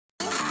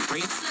No,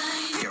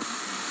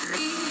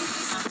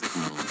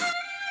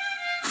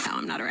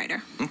 I'm not a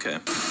writer. Okay.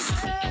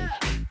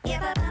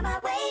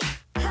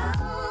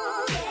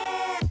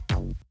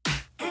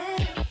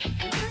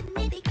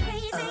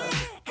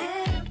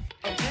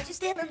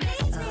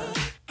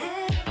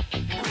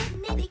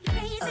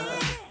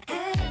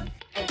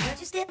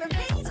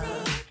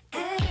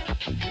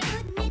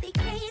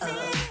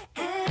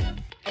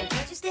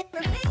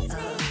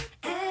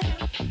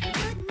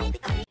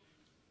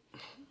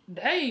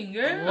 Dang,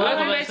 girl.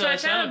 Welcome back to our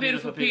channel,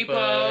 beautiful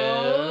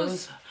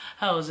peoples.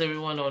 How is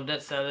everyone on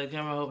that side of the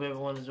camera? I hope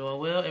everyone is doing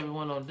well.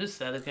 Everyone on this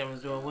side of the camera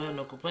is doing well.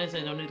 No complaints.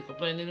 Ain't no need to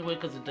complain anyway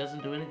because it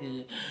doesn't do any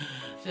good.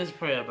 Just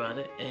pray about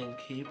it and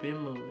keep it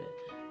moving.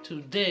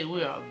 Today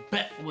we are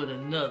back with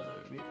another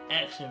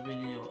reaction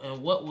video.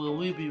 And what will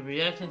we be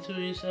reacting to,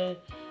 you say?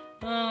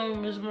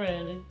 Miss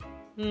Brandy.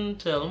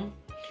 Tell them.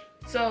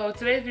 So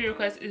today's video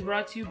request is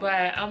brought to you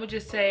by, I'm going to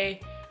just say,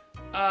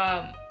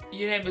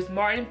 your name is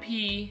Martin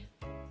P.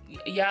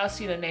 Y'all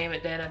see the name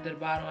at the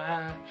bottom.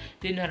 I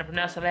didn't know how to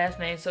pronounce the last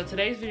name. So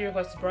today's video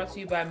request is brought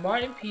to you by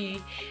Martin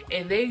P.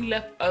 And they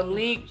left a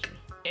link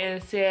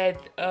and said,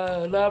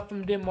 love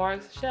from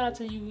Denmark. So shout out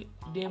to you,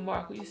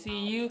 Denmark. We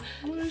see you.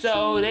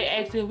 So they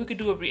asked if we could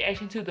do a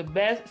reaction to the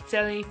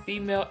best-selling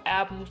female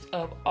albums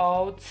of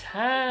all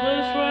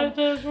time.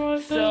 That's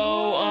right.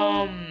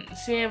 So,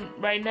 seeing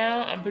right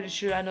now, I'm pretty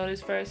sure I know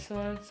this first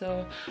one.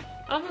 So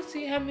I'm gonna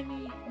see how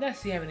many, not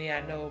see how many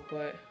I know,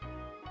 but.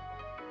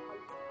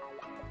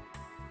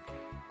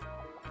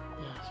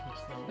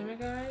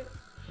 Alright,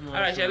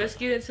 alright, y'all, let's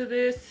get into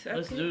this.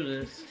 Let's do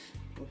this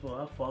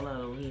before I fall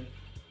out over here.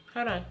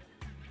 Hold on.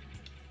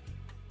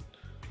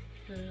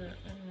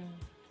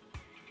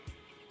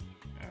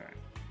 Alright.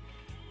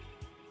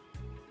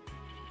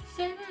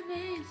 Say my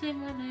name, say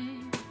my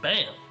name.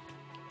 Bam!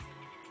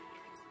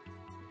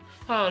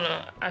 Hold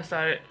on, I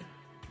started.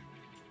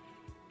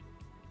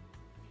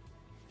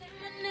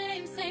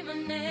 Say my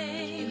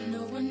name,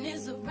 no one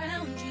is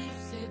around you.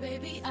 Say,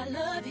 baby, I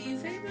love you.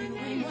 You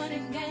ain't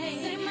running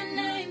game. Say my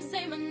name,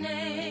 say my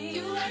name.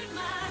 You ain't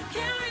mine,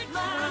 can't read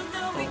mine.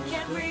 No, we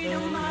can't read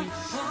on my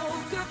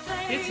poker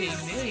face.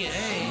 15 million,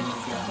 hey.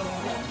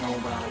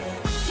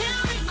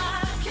 Can't read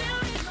mine.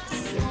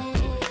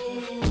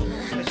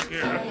 That's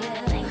good.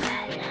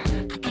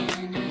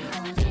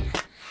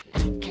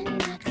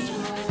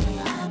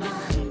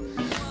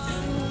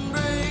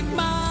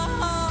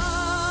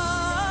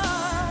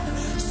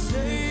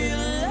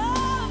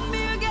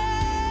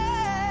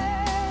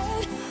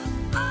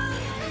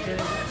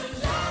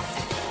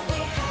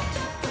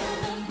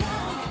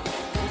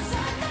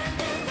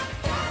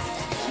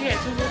 She had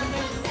 2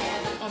 rhythms?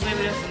 Oh,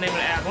 maybe that's the name of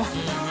the album.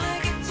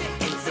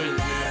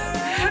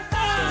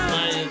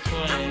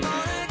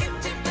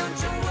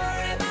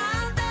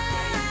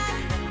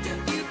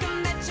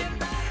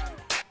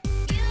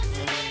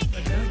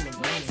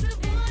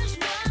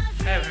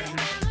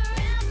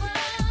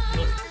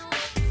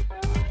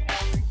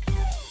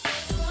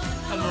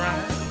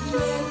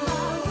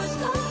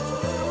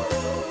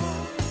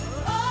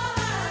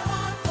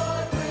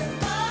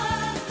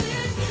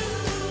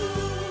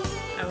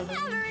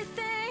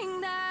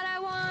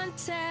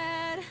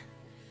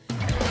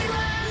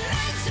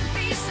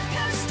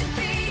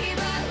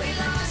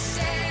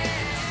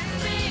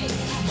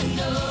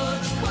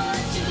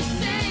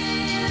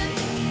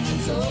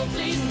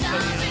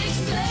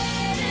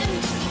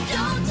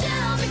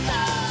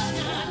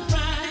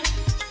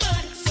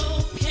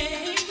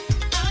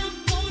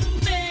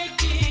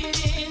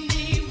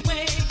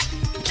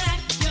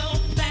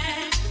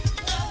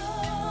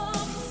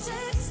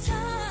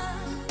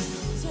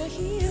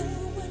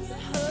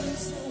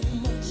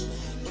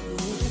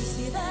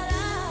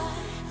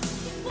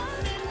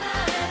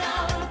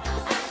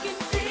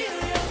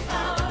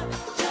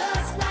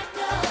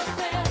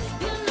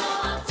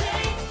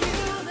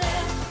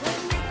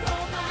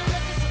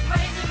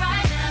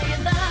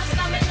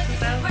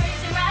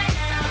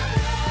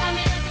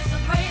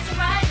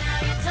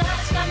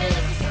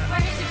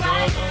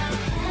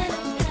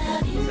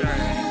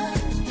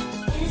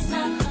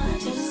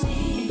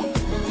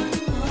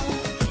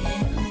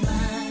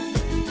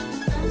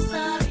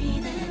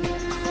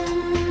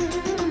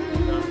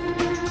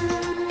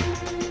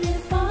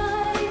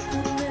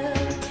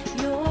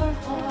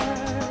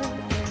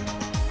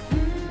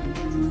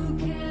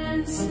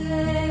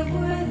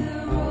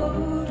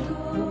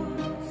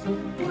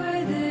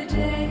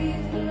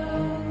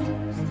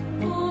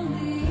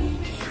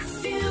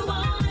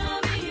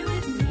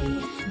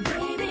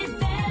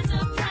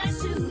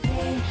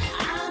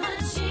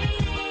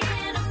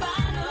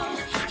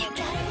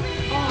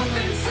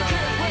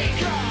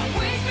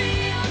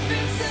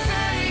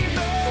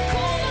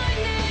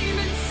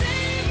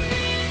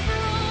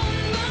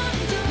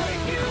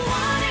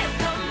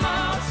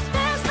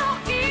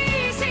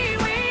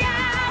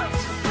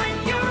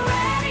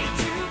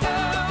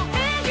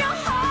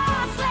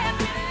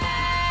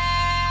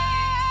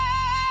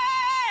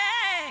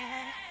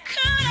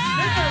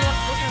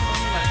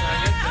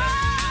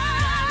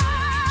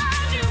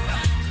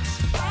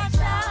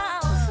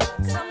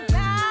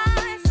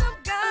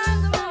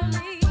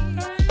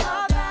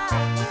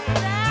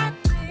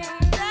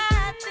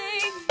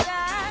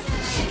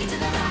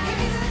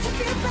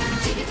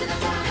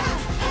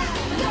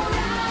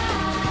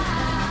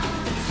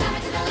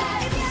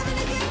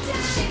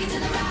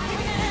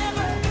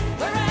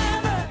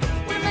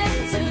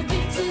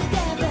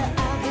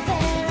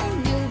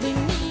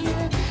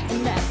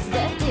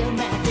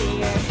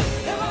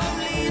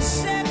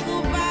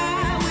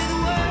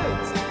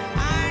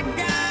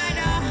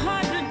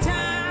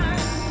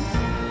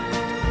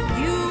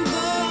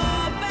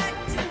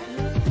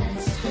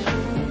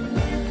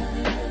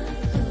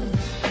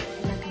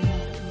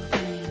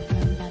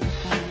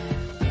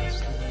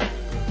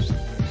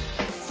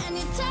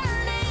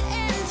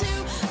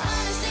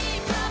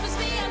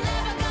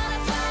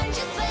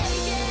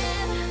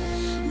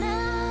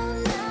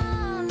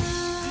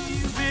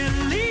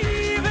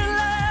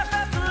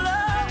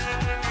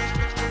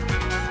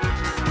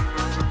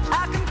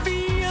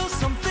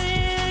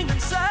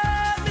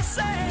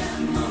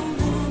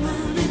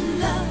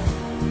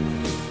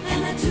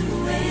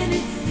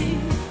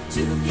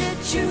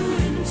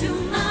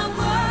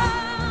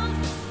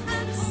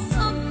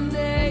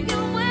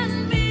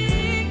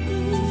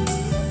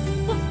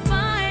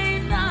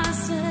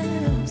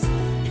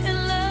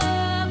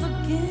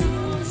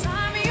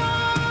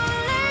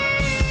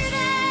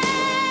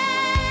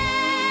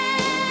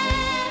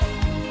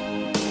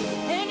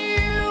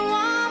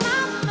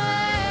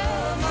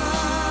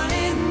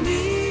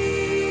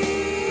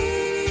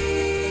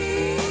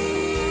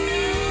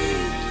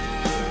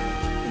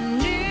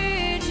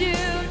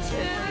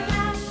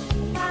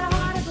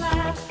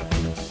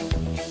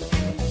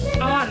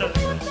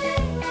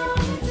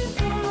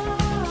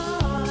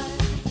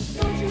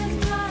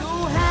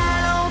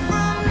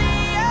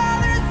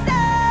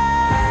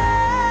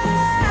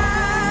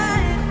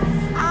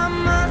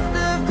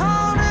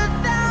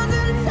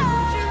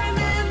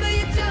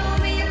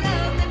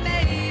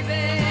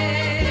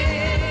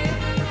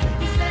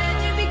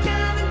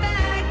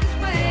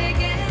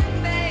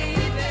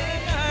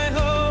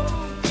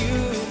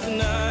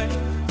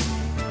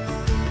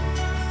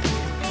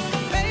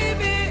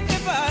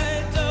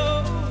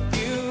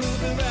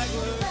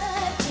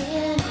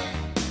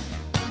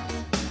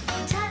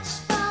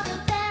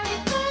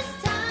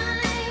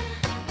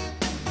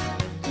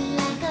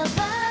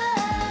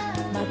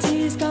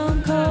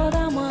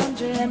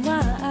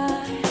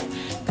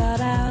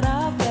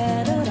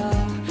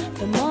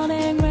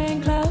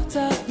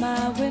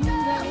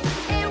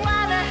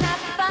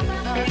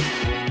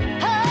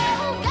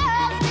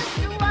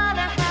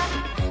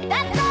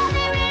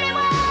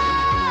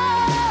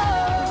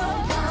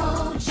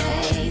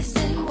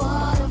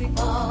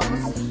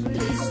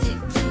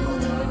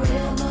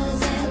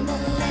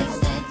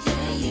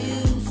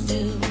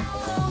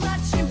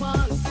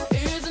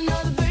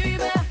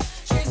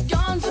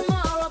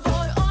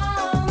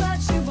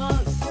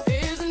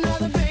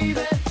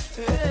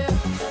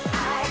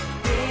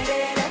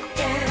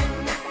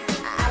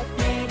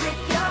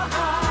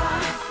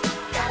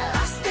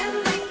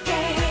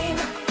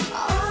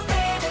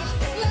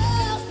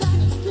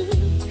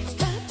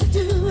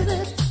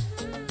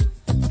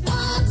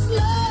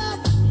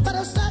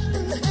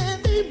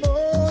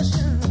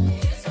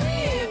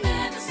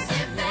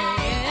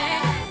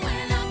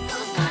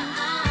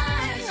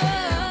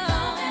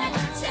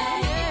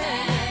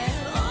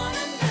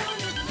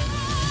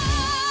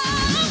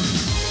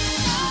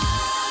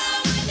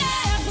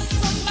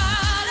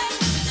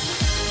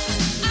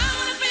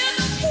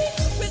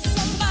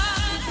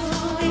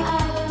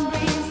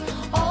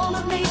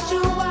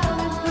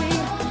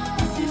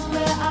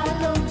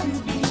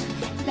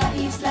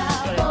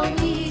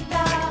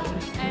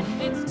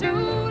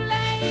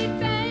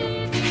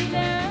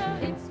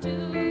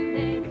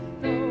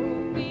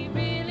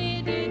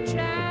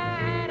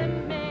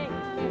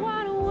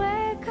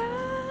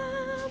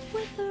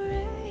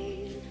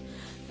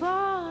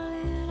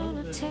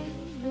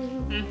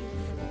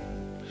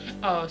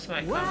 Oh,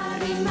 somebody Be my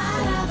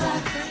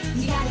lover.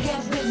 You gotta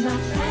get with my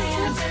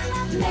friends.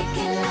 Make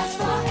it last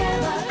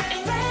forever.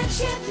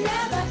 Friendship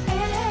never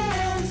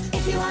ends.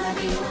 If you wanna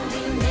be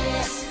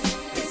loneliness,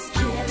 it's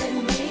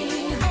killing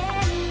me.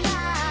 And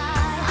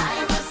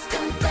I must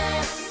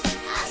confess,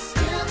 I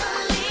still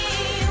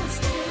believe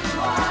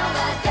for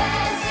the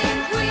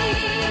dancing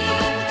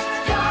queen,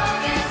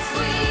 young and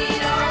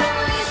sweet,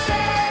 only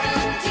 17.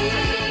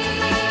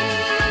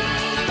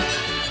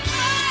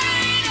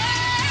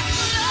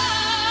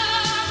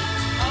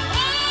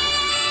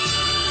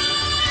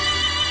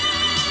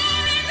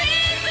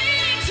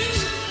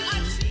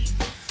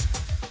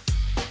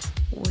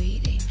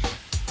 Waiting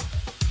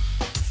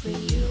for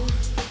you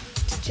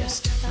to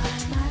justify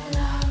my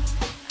love.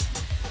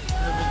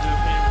 That video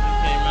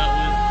came out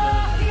with when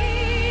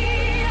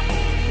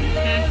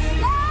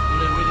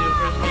that video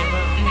first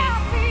came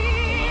out.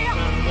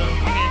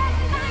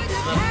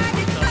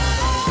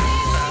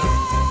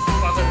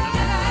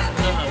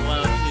 You know how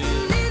wild she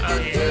is. Oh,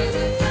 yeah.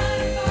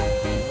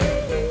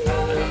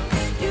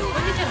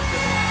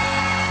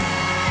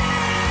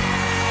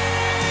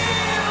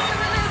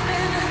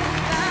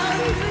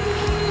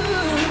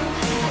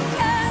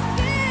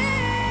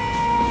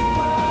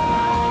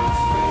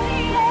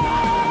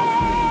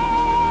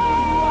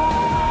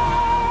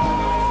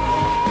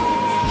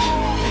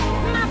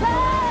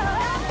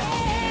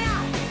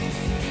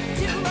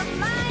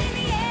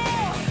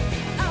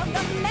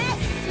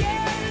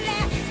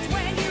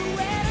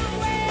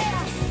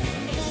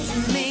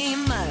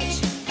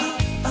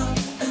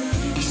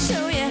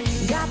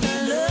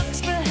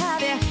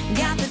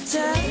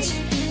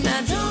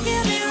 Don't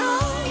get me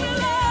wrong,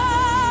 will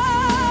always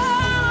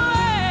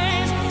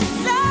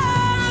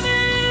love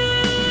you.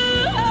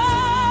 I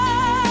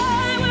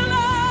will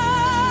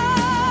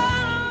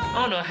I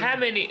don't know how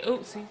many.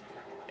 Oopsie.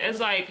 It's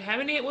like how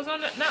many it was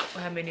on that? Not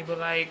how many, but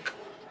like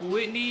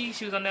Whitney.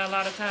 She was on there a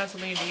lot of times.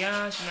 Celine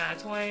Dion, Shania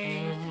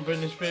Twain,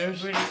 Britney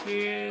Spears.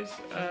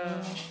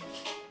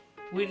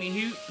 Whitney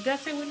Houston. Did I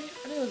say Whitney? I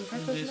think it was the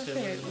first person I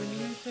said. Whitney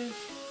Houston.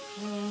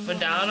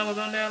 Madonna was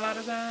on there a lot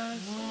of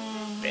times.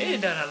 They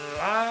done a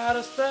lot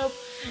of stuff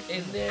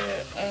in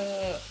their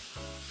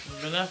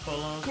Been out for a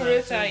long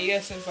career time. time.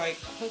 Yeah, since like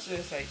close to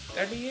this, like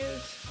 30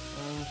 years,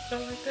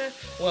 something like that.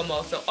 Well,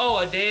 more so. Oh,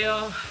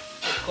 Adele.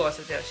 Of course,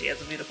 Adele. She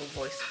has a beautiful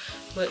voice.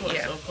 But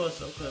yeah. Of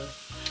course.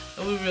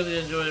 And we really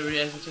enjoyed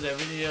reacting to that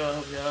video. I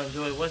hope y'all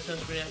enjoyed watching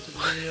us react to the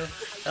video.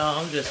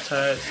 I'm just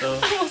tired, so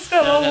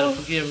y'all gotta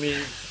forgive me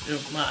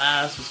if my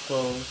eyes was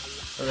closed,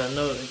 because I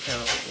know it kind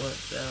of went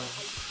down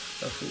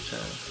a few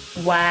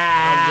times. Wow.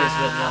 I'm just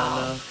letting y'all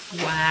know.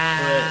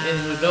 Wow. But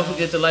anyway, don't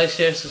forget to like,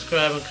 share,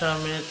 subscribe, and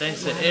comment.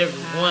 Thanks to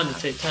everyone to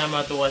take time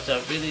out to watch our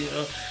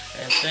video.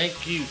 And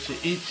thank you to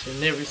each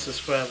and every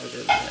subscriber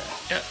that we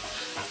have. Yep.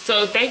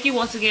 So thank you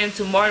once again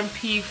to Martin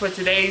P for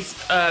today's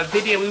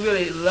video. We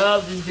really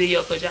love this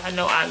video because y'all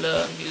know I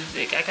love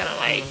music. I kind of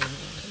like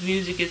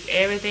music is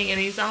everything, and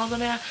these songs on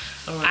there.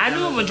 I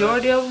knew a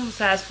majority of them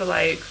besides for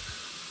like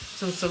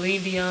some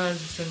Celine Dion's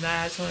and some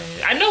Shania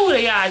Twain. I know who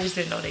they are, I just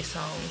didn't know their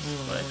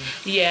songs. But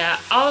yeah,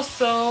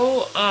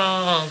 also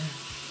I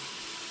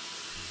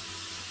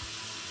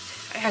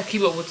gotta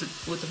keep up with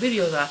the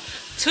videos out.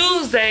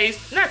 Thursday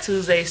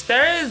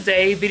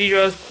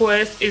video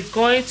request is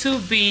going to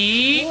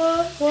be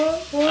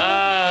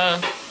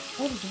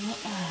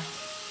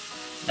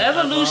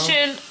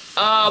Evolution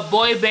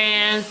boy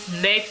bands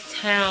Next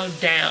Town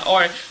Down.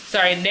 Or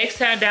sorry, Next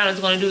Town Down is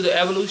going to do the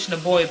evolution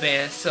of boy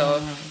bands.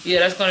 So yeah,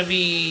 that's going to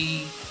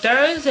be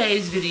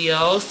Thursday's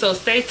video. So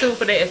stay tuned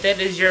for that if that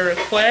is your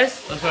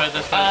request. That's right.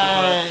 That's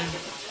right.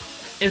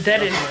 If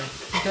that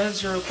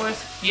is your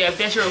request, yeah, if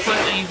that's your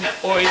request,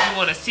 or if you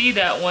want to see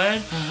that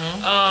one,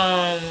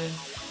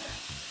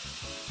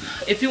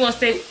 if you want to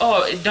stay,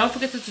 don't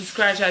forget to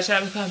subscribe to our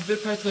channel, become a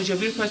beautiful person, because you're a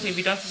beautiful person if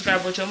you don't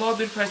subscribe, but you're more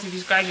beautiful person if you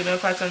subscribe, get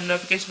notified on the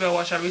notification bell,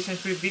 watch our recent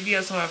free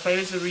videos, some of our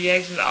playlists,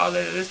 reactions, all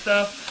that other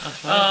stuff.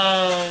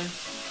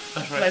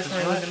 That's right.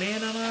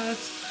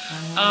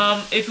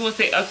 If you want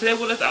to stay up to date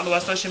with us, all of our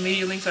social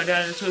media links are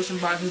down in the description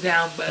box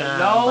down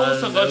below,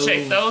 so go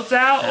check those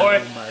out.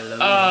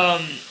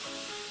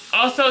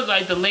 Also,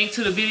 like the link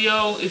to the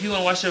video, if you want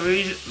to watch the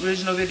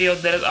original video,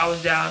 that is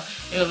always down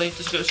in the link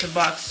description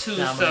box too.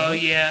 So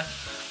yeah,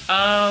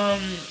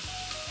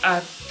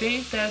 I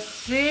think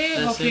that's it.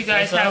 Hopefully you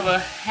guys have a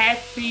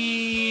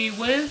happy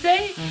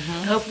Wednesday.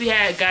 Hopefully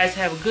you guys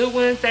have a good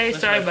Wednesday.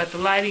 Sorry about the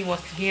lighting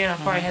once again. I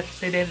probably have to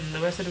say that in the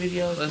rest of the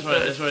videos. That's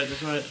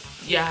right.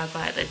 Yeah, I'm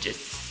glad that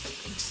just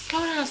go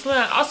down slow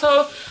down.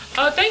 Also,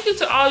 thank you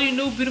to all you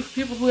new beautiful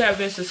people who have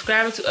been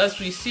subscribing to us.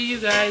 We see you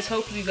guys.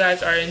 Hopefully you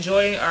guys are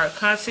enjoying our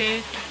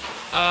content.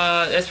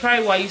 That's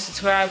probably why you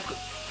subscribe.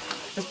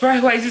 That's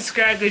probably why you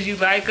subscribe, because you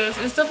like us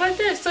and stuff like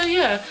that. So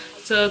yeah.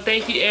 So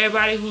thank you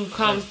everybody who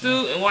comes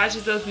through and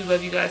watches us. We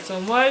love you guys so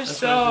much.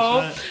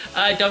 Don't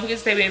forget to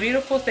stay being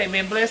beautiful, stay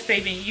being blessed,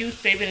 stay being you,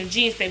 stay being a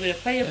G, stay being a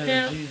player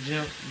pimp. I don't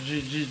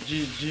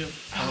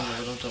know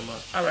what I'm talking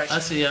about. Alright. I'll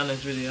see y'all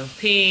next video.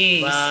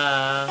 Peace.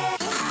 Bye.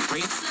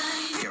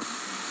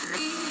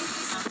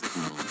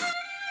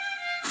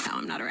 No,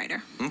 I'm not a writer.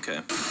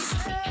 Okay.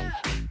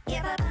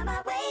 If I find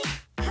my way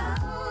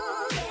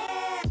home,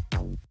 yeah.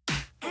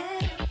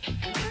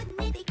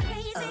 Wouldn't it be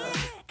crazy?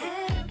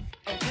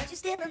 But you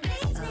still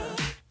amaze me.